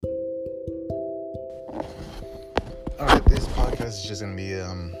Alright, this podcast is just gonna be,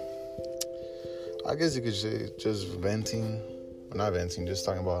 I guess you could say just venting. Well, not venting, just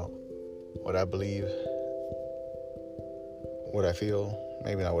talking about what I believe, what I feel,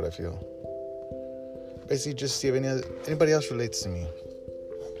 maybe not what I feel. Basically, just see if anybody else relates to me.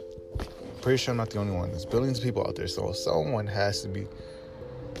 Pretty sure I'm not the only one. There's billions of people out there, so someone has to be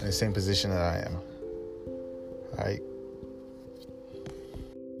in the same position that I am. Alright?